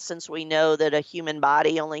 and since we know that a human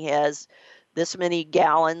body only has this many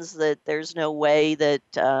gallons, that there's no way that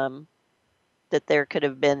that there could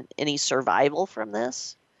have been any survival from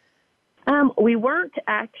this? We weren't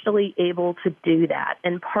actually able to do that.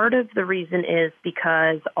 And part of the reason is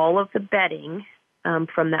because all of the bedding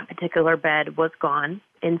from that particular bed was gone.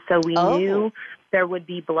 And so we knew there would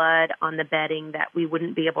be blood on the bedding that we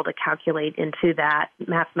wouldn't be able to calculate into that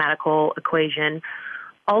mathematical equation.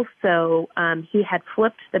 Also, he had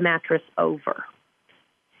flipped the mattress over.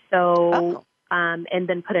 So, and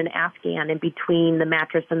then put an Afghan in between the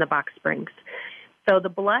mattress and the box springs. So the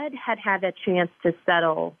blood had a chance to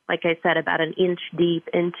settle, like I said, about an inch deep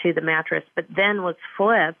into the mattress, but then was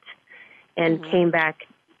flipped and came back,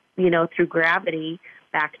 through gravity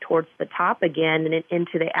back towards the top again and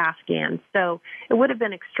into the Afghan. So it would have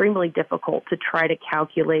been extremely difficult to try to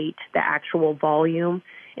calculate the actual volume.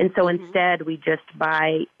 And so instead we just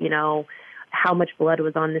by, how much blood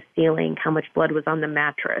was on the ceiling, how much blood was on the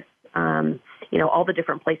mattress, all the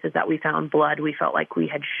different places that we found blood, we felt like we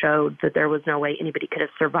had showed that there was no way anybody could have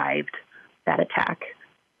survived that attack.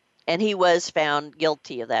 And he was found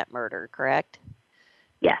guilty of that murder, correct?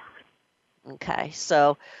 Yes. Okay,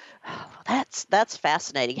 so that's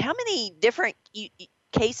fascinating. How many different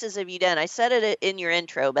cases have you done? I said it in your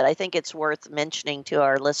intro, but I think it's worth mentioning to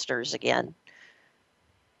our listeners again.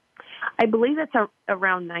 I believe it's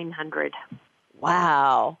around 900.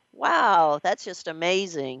 Wow, that's just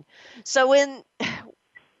amazing. So when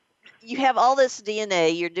you have all this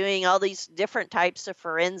DNA, you're doing all these different types of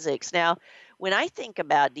forensics. Now, when I think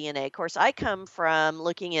about DNA, of course, I come from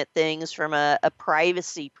looking at things from a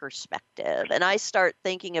privacy perspective, and I start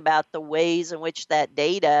thinking about the ways in which that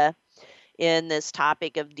data in this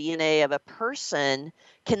topic of DNA of a person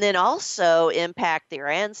can then also impact their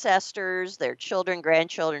ancestors, their children,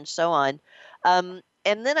 grandchildren, so on.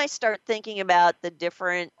 And then I start thinking about the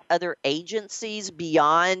different other agencies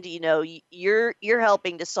beyond, you're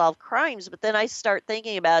helping to solve crimes, but then I start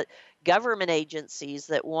thinking about government agencies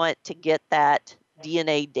that want to get that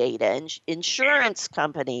DNA data, and insurance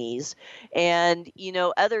companies, and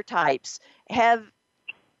other types.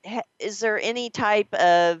 Is there any type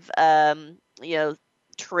of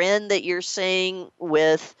trend that you're seeing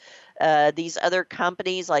with these other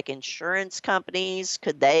companies, like insurance companies?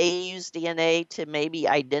 Could they use DNA to maybe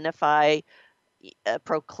identify a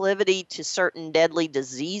proclivity to certain deadly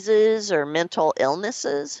diseases or mental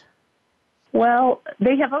illnesses? Well,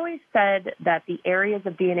 they have always said that the areas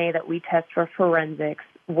of DNA that we test for forensics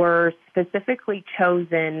were specifically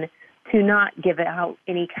chosen to not give out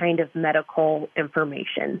any kind of medical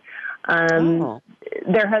information.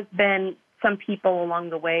 There has been some people along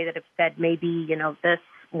the way that have said maybe, this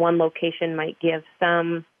one location might give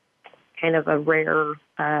some kind of a rare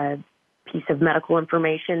piece of medical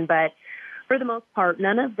information, but for the most part,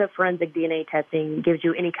 none of the forensic DNA testing gives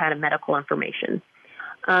you any kind of medical information.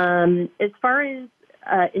 As far as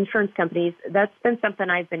insurance companies, that's been something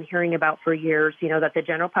I've been hearing about for years, that the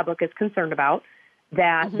general public is concerned about,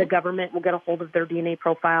 that the government will get a hold of their DNA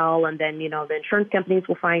profile, and then, the insurance companies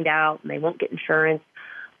will find out and they won't get insurance.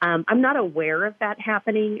 I'm not aware of that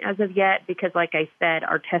happening as of yet because, like I said,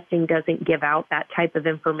 our testing doesn't give out that type of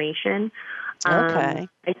information. Okay.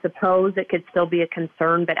 I suppose it could still be a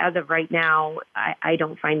concern, but as of right now, I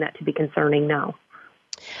don't find that to be concerning, no.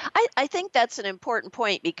 I think that's an important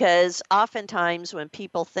point because oftentimes when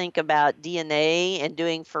people think about DNA and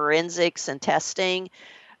doing forensics and testing,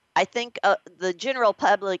 I think the general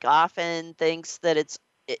public often thinks that it's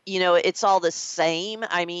all the same.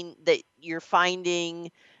 I mean, that you're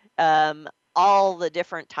finding all the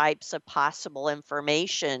different types of possible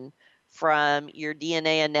information from your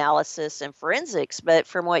DNA analysis and forensics. But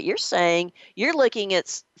from what you're saying, you're looking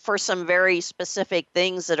at for some very specific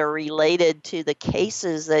things that are related to the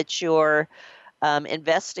cases that you're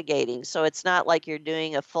investigating. So it's not like you're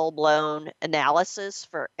doing a full-blown analysis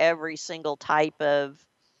for every single type of,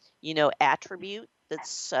 attribute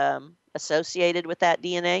that's associated with that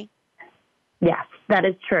DNA. Yes, that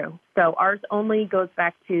is true. So ours only goes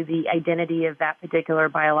back to the identity of that particular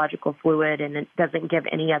biological fluid, and it doesn't give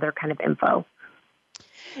any other kind of info.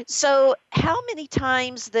 So how many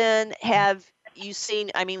times then have you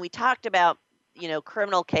seen, I mean, we talked about,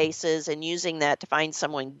 criminal cases and using that to find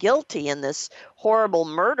someone guilty in this horrible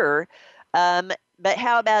murder. But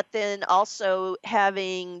how about then also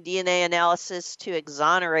having DNA analysis to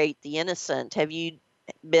exonerate the innocent? Have you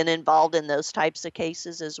been involved in those types of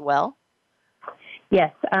cases as well?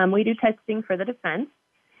 Yes, we do testing for the defense,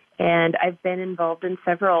 and I've been involved in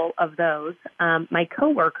several of those. My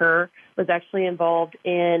coworker was actually involved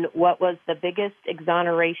in what was the biggest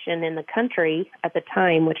exoneration in the country at the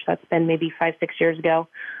time, which that's been maybe 5-6 years ago,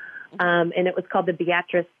 and it was called the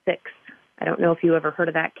Beatrice 6. I don't know if you ever heard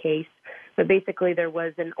of that case, but basically there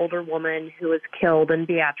was an older woman who was killed in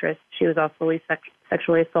Beatrice. She was also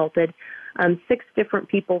sexually assaulted. 6 different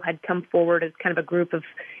people had come forward as kind of a group of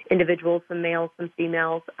individuals, some males, some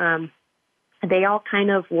females. They all kind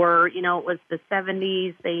of were, it was the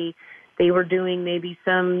 70s. They were doing maybe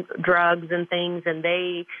some drugs and things, and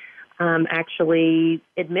they actually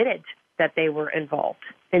admitted that they were involved.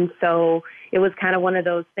 And so it was kind of one of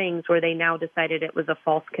those things where they now decided it was a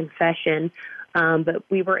false confession. But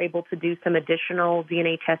we were able to do some additional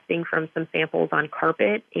DNA testing from some samples on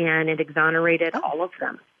carpet, and it exonerated all of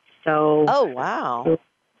them. So, oh, wow.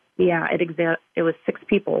 It was 6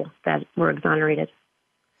 people that were exonerated.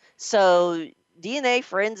 So DNA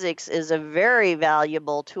forensics is a very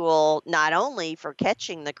valuable tool, not only for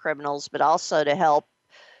catching the criminals, but also to help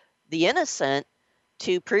the innocent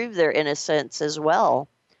to prove their innocence as well.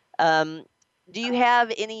 Do you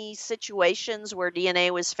have any situations where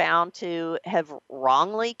DNA was found to have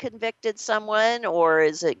wrongly convicted someone, or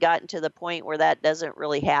has it gotten to the point where that doesn't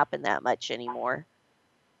really happen that much anymore?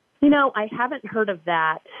 I haven't heard of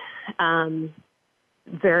that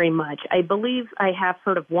very much. I believe I have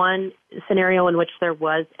heard of one scenario in which there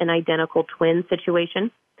was an identical twin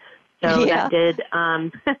situation. So that did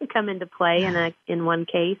come into play in one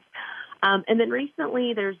case. And then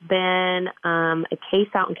recently there's been a case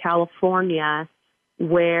out in California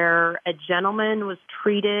where a gentleman was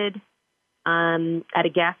treated at a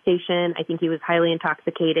gas station. I think he was highly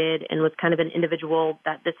intoxicated and was kind of an individual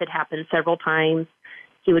that this had happened several times.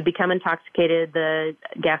 He would become intoxicated. The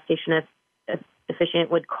gas station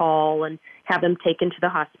officiant would call and have him taken to the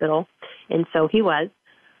hospital. And so he was.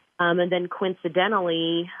 And then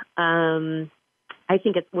coincidentally, I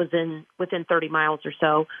think it was within 30 miles or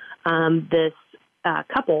so, this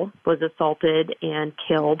couple was assaulted and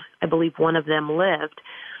killed. I believe one of them lived.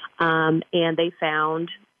 And they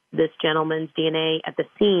found this gentleman's DNA at the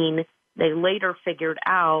scene. They later figured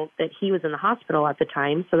out that he was in the hospital at the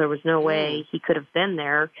time, so there was no way he could have been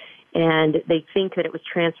there. And they think that it was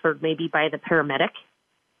transferred maybe by the paramedic.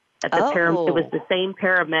 It was the same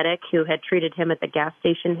paramedic who had treated him at the gas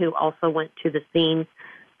station who also went to the scene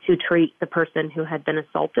to treat the person who had been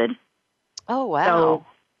assaulted. Oh, wow. So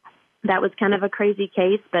that was kind of a crazy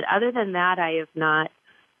case. But other than that, I have not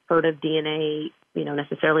heard of DNA,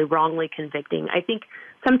 necessarily wrongly convicting. I think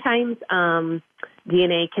sometimes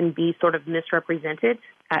DNA can be sort of misrepresented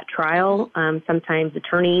at trial. Sometimes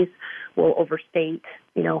attorneys will overstate,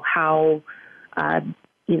 how,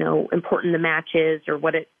 important the match is or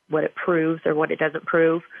what it proves or what it doesn't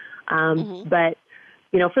prove. But,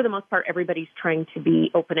 for the most part, everybody's trying to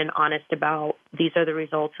be open and honest about these are the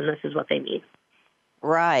results and this is what they mean.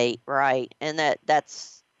 Right. And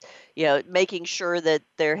that's, making sure that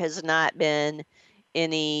there has not been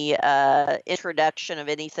any introduction of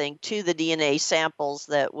anything to the DNA samples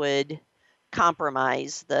that would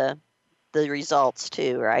compromise the results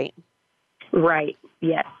too, right? Right,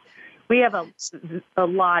 yes. We have a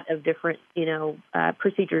lot of different,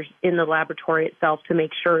 procedures in the laboratory itself to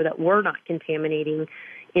make sure that we're not contaminating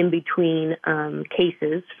in between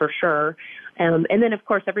cases, for sure. And then, of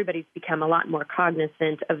course, everybody's become a lot more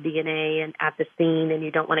cognizant of DNA and at the scene, and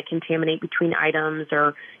you don't want to contaminate between items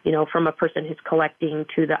or, from a person who's collecting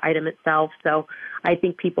to the item itself. So I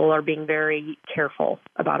think people are being very careful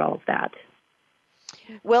about all of that.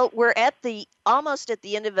 Well, we're almost at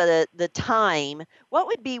the end of the time. What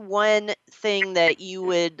would be one thing that you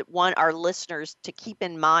would want our listeners to keep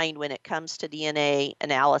in mind when it comes to DNA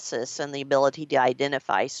analysis and the ability to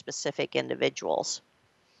identify specific individuals?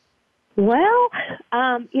 Well,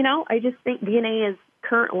 I just think DNA is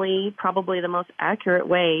currently probably the most accurate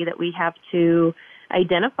way that we have to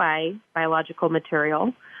identify biological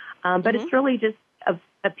material, but it's really just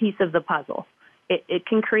a piece of the puzzle. It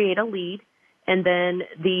can create a lead, and then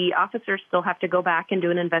the officers still have to go back and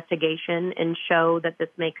do an investigation and show that this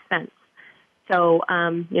makes sense. So,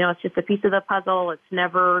 it's just a piece of the puzzle. It's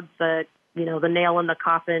never the nail in the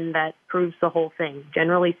coffin that proves the whole thing.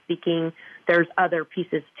 Generally speaking, there's other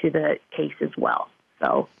pieces to the case as well.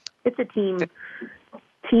 So it's a team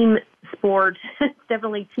sport. It's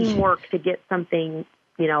definitely teamwork to get something,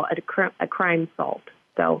 a crime solved.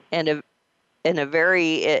 So and a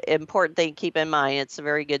very important thing to keep in mind. It's a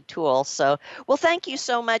very good tool. So, well, thank you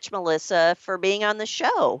so much, Melissa, for being on the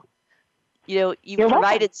show. You've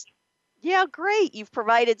provided. Welcome. Yeah, great. You've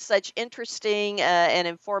provided such interesting and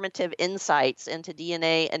informative insights into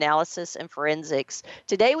DNA analysis and forensics.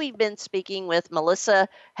 Today, we've been speaking with Melissa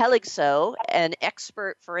Heligso, an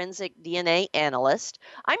expert forensic DNA analyst.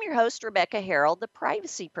 I'm your host, Rebecca Harold, the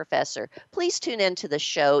privacy professor. Please tune into the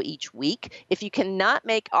show each week. If you cannot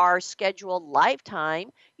make our scheduled live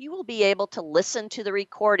time, you will be able to listen to the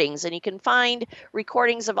recordings, and you can find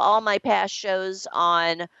recordings of all my past shows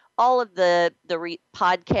on all of the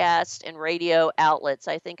podcast and radio outlets.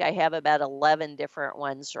 I think I have about 11 different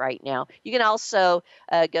ones right now. You can also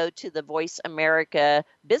go to the Voice America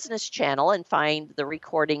Business Channel and find the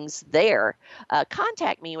recordings there.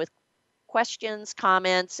 Contact me with questions,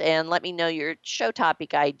 comments, and let me know your show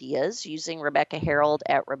topic ideas using Rebecca Harold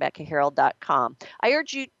at RebeccaHarold.com. I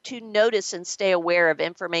urge you to notice and stay aware of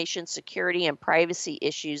information security and privacy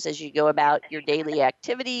issues as you go about your daily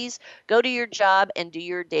activities, go to your job, and do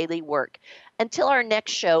your daily work. Until our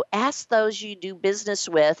next show, ask those you do business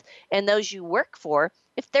with and those you work for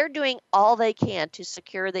if they're doing all they can to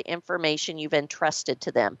secure the information you've entrusted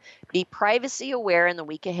to them. Be privacy aware in the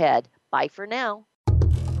week ahead. Bye for now.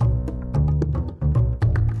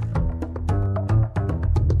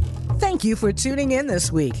 Thank you for tuning in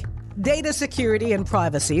this week. Data Security and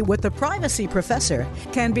Privacy with the Privacy Professor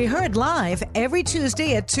can be heard live every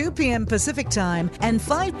Tuesday at 2 p.m. Pacific Time and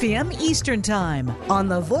 5 p.m. Eastern Time on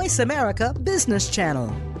the Voice America Business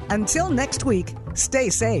Channel. Until next week, stay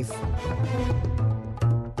safe.